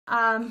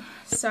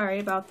Sorry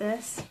about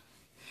this.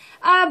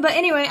 But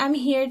anyway, I'm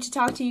here to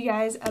talk to you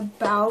guys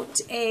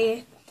about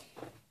a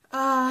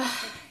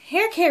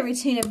hair care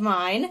routine of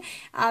mine.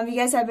 You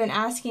guys have been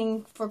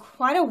asking for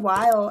quite a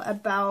while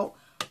about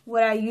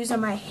what I use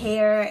on my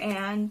hair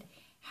and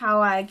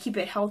how I keep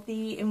it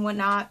healthy and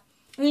whatnot.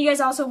 And you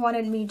guys also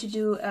wanted me to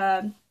do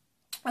a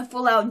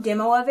full-out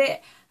demo of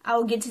it. I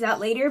will get to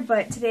that later,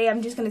 but today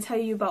I'm just going to tell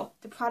you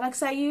about the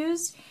products I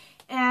use.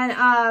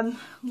 And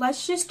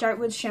let's just start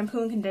with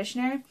shampoo and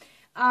conditioner.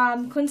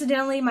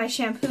 Coincidentally, my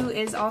shampoo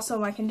is also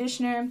my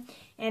conditioner,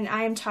 and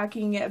I am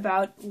talking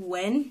about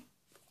Win.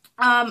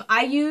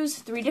 I use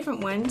 3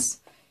 different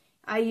Wins.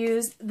 I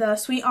use the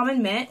Sweet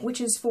Almond Mint,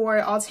 which is for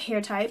all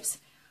hair types.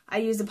 I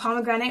use the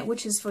Pomegranate,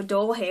 which is for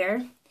dull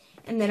hair.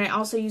 And then I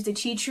also use the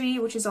Tea Tree,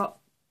 which is all,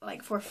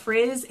 like for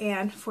frizz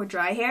and for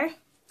dry hair.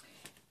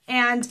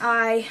 And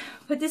I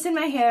put this in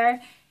my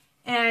hair,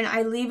 and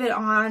I leave it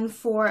on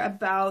for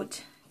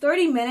about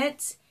 30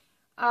 minutes.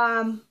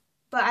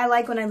 But I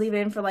like when I leave it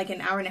in for like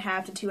an hour and a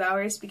half to 2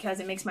 hours because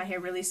it makes my hair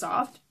really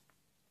soft.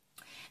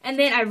 And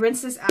then I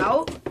rinse this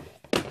out,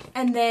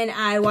 and then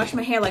I wash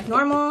my hair like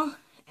normal,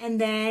 and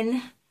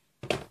then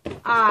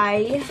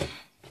where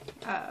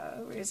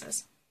is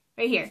this?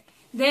 Right here.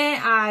 Then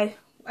I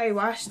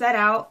wash that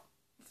out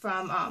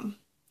from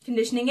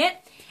conditioning it,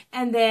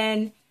 and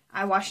then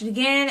I wash it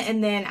again,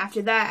 and then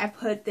after that I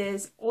put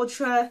this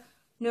Ultra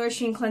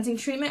Nourishing Cleansing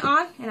Treatment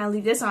on, and I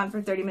leave this on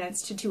for 30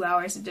 minutes to 2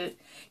 hours. It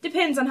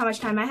depends on how much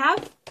time I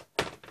have.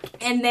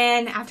 And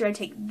then after I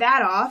take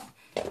that off,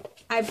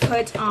 I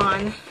put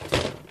on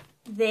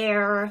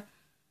their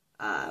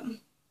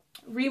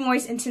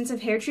Remoist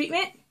Intensive Hair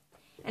Treatment,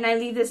 and I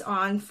leave this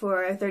on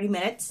for 30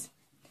 minutes.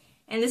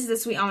 And this is the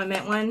Sweet Almond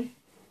Mint one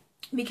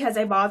because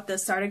I bought the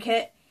starter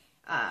kit.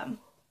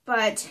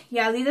 But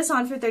yeah, I leave this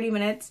on for 30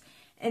 minutes,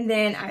 and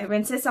then I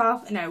rinse this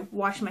off and I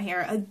wash my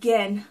hair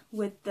again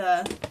with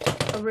the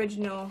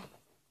original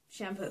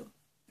shampoo.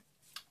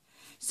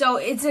 So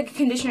it's a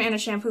conditioner and a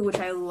shampoo, which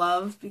I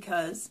love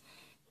because,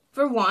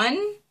 for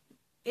one,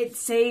 it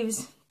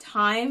saves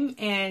time,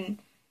 and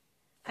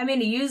I mean,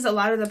 you use a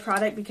lot of the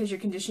product because you're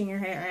conditioning your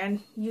hair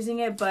and using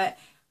it, but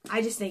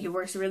I just think it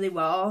works really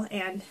well.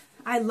 And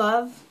I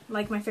love,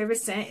 like, my favorite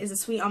scent is a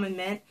Sweet Almond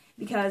Mint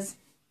because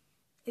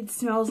it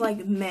smells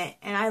like mint,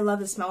 and I love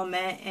the smell of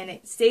mint, and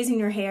it stays in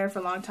your hair for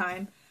a long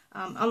time.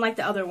 Unlike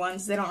the other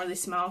ones, they don't really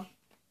smell.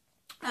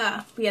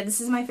 But yeah,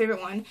 this is my favorite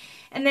one.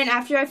 And then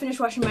after I finish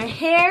washing my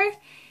hair,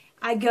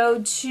 I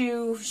go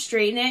to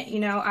straighten it.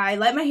 You know, I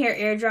let my hair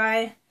air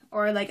dry,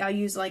 or like I'll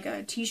use like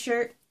a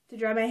t-shirt to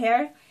dry my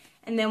hair.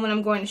 And then when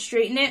I'm going to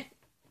straighten it,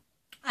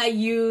 I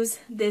use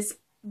this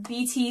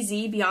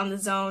BTZ, Beyond the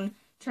Zone,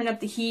 turn up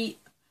the heat,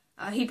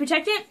 heat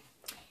protectant.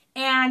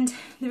 And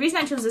the reason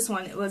I chose this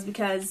one was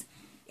because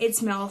it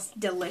smells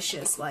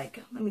delicious.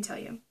 Like, let me tell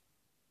you,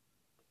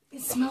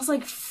 it smells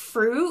like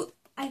fruit,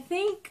 I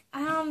think.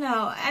 I don't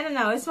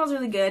know. It smells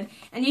really good.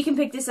 And you can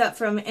pick this up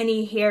from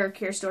any hair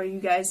care store you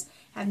guys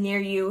have near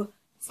you.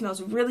 It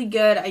smells really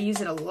good. I use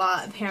it a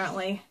lot,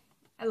 apparently.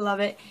 I love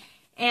it.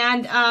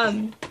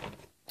 And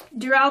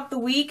throughout the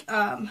week,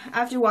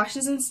 after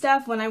washes and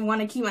stuff, when I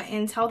want to keep my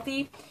ends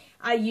healthy,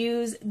 I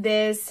use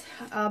this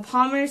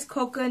Palmer's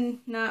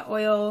Coconut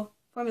Oil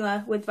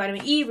Formula with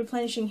vitamin E,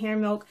 replenishing hair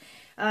milk,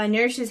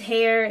 nourishes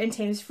hair and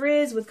tames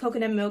frizz with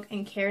coconut milk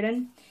and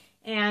keratin.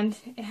 And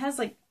it has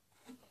like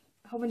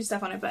a whole bunch of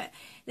stuff on it, but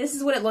this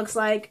is what it looks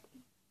like.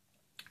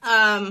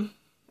 And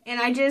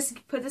I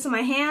just put this on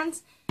my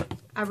hands,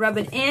 I rub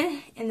it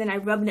in, and then I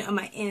rub it on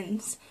my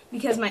ends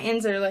because my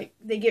ends are like,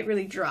 they get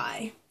really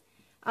dry.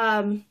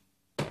 And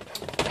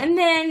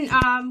then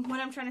when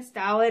I'm trying to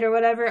style it or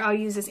whatever, I'll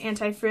use this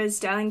anti-frizz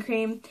styling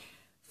cream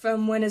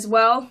from Win as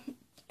well.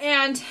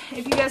 And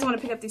if you guys want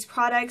to pick up these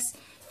products,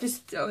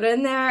 just throw it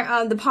in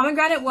there. The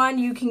Pomegranate one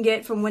you can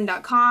get from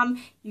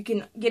Win.com. You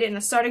can get it in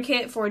a starter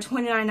kit for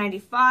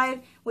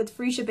 $29.95 with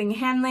free shipping and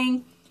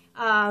handling.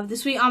 The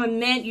Sweet Almond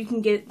Mint you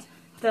can get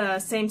the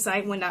same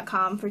site,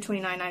 Win.com, for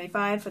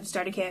 $29.95 for the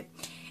starter kit.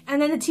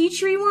 And then the Tea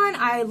Tree one,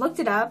 I looked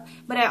it up,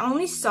 but I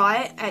only saw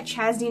it at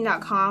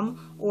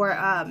chasdean.com or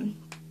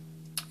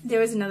there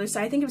was another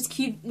site. I think it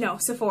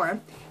was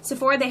Sephora.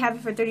 Sephora, they have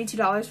it for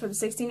 $32 for the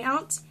 16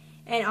 ounce.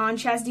 And on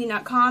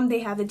chasdean.com, they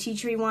have the Tea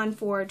Tree one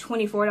for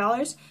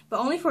 $24, but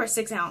only for a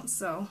 6 ounce.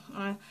 So,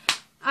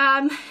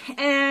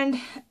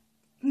 and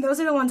those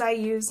are the ones I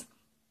use.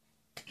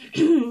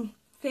 Oh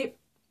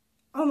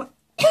my,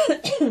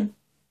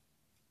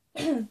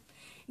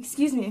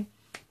 excuse me.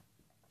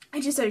 I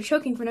just started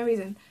choking for no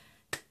reason.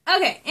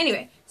 Okay,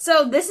 anyway,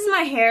 so this is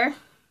my hair.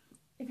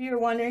 If you were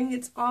wondering,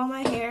 it's all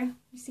my hair.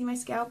 You see my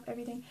scalp,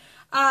 everything.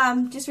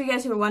 Just for you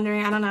guys who were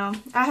wondering, I don't know.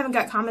 I haven't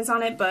got comments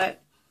on it,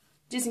 but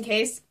just in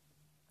case.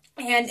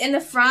 And in the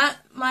front,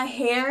 my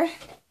hair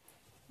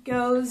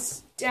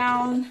goes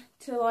down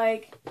to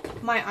like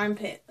my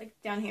armpit, like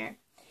down here.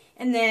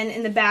 And then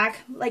in the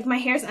back, like my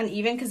hair's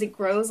uneven because it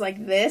grows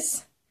like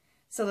this.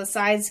 So the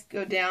sides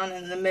go down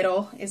and the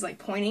middle is like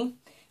pointy.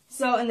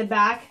 So in the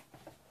back,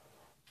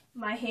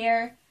 my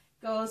hair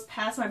goes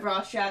past my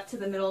bra strap to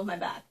the middle of my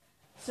back.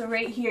 So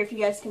right here, if you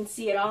guys can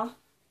see it all,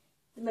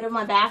 the middle of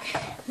my back,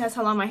 that's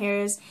how long my hair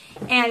is.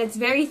 And it's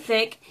very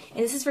thick,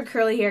 and this is for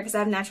curly hair because I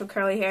have natural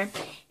curly hair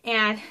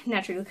and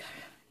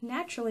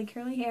naturally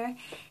curly hair.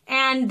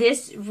 And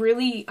this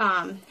really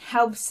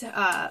helps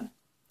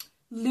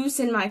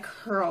loosen my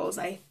curls,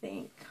 I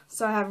think.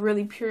 So I have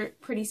really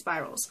pretty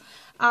spirals.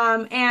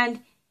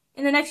 And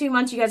in the next few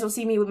months, you guys will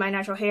see me with my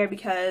natural hair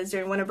because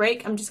during winter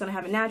break, I'm just going to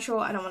have it natural.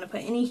 I don't want to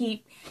put any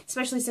heat,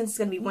 especially since it's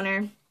going to be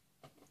winter.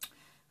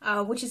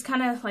 Which is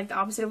kind of like the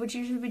opposite of what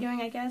you should be doing,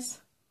 I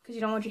guess. Because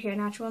you don't want your hair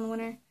natural in the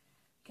winter.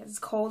 Because it's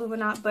cold or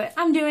whatnot. But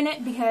I'm doing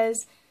it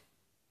because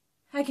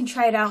I can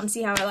try it out and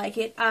see how I like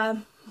it.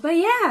 But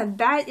yeah,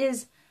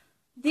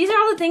 these are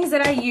all the things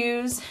that I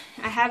use.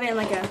 I have it in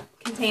like a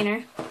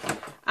container.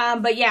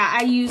 But yeah,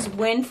 I use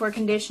Win for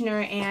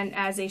conditioner and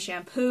as a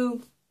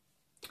shampoo.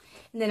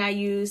 And then I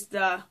use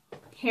the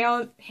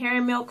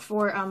hair milk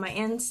for my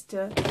ends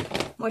to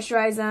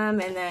moisturize them.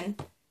 And then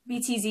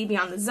BTZ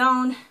Beyond the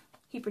Zone,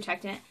 heat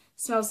protectant.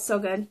 Smells so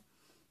good.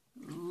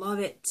 Love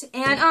it.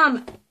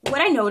 And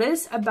what I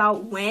notice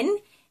about Win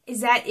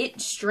is that it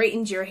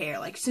straightens your hair.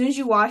 Like as soon as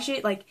you wash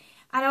it, like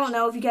I don't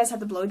know if you guys have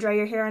to blow dry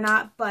your hair or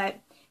not,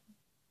 but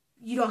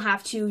you don't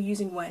have to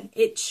using Win.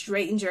 It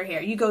straightens your hair.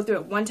 You go through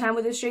it one time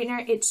with a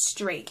straightener, it's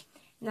straight.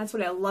 And that's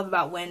what I love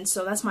about Win.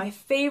 So that's my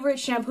favorite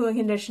shampoo and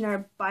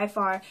conditioner by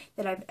far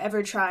that I've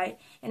ever tried.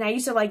 And I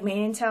used to like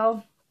Mane and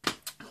Tell,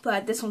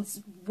 but this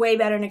one's way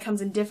better and it comes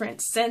in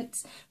different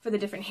scents for the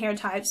different hair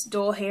types,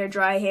 dull hair,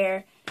 dry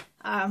hair.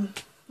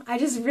 I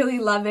just really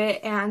love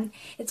it, and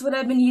it's what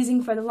I've been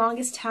using for the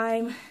longest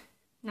time.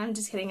 No, I'm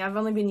just kidding. I've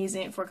only been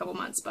using it for a couple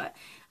months, but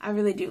I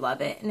really do love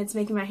it, and it's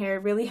making my hair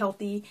really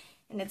healthy,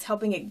 and it's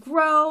helping it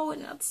grow,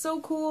 and that's so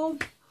cool.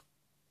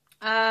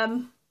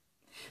 But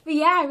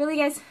yeah, I really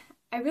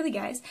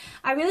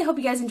hope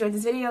you guys enjoyed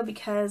this video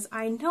because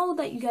I know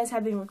that you guys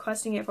have been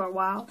requesting it for a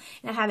while,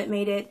 and I haven't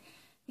made it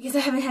because I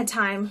haven't had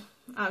time.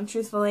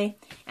 Truthfully,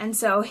 and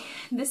so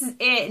this is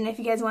it. And if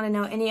you guys want to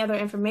know any other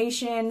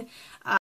information